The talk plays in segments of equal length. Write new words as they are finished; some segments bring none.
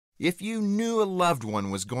If you knew a loved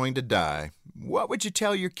one was going to die, what would you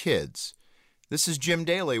tell your kids? This is Jim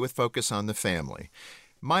Daly with Focus on the Family.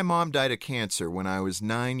 My mom died of cancer when I was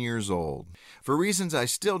 9 years old. For reasons I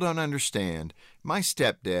still don't understand, my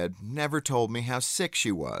stepdad never told me how sick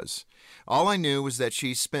she was. All I knew was that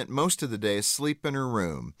she spent most of the day asleep in her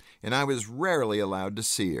room, and I was rarely allowed to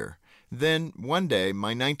see her. Then, one day,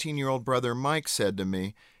 my 19-year-old brother Mike said to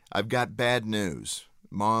me, "I've got bad news.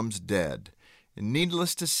 Mom's dead." And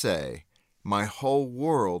needless to say, my whole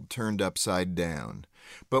world turned upside down.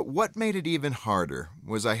 But what made it even harder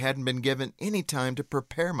was I hadn't been given any time to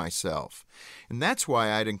prepare myself. And that's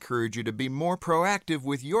why I'd encourage you to be more proactive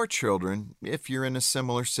with your children if you're in a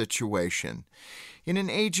similar situation. In an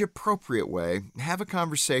age-appropriate way, have a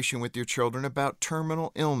conversation with your children about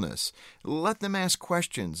terminal illness. Let them ask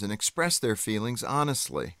questions and express their feelings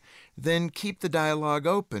honestly. Then keep the dialogue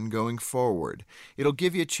open going forward. It'll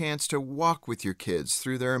give you a chance to walk with your kids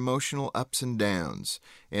through their emotional ups and downs,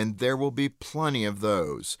 and there will be plenty of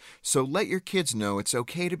those. So let your kids know it's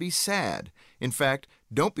okay to be sad. In fact,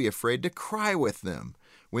 don't be afraid to cry with them.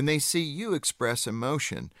 When they see you express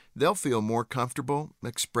emotion, they'll feel more comfortable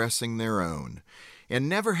expressing their own. And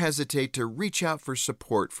never hesitate to reach out for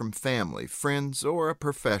support from family, friends, or a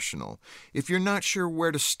professional. If you're not sure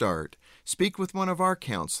where to start, speak with one of our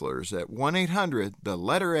counselors at 1-800, the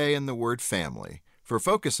letter A in the word family. For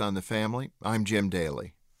Focus on the Family, I'm Jim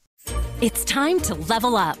Daly. It's time to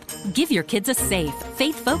level up. Give your kids a safe,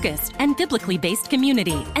 faith-focused, and biblically based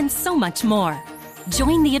community, and so much more.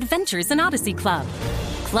 Join the Adventures in Odyssey Club.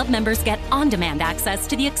 Club members get on-demand access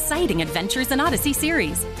to the exciting Adventures in Odyssey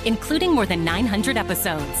series, including more than 900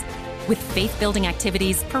 episodes. With faith-building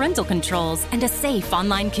activities, parental controls, and a safe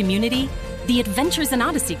online community, the Adventures in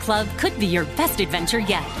Odyssey Club could be your best adventure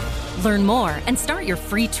yet. Learn more and start your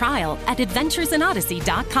free trial at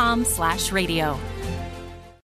adventuresinodyssey.com/radio.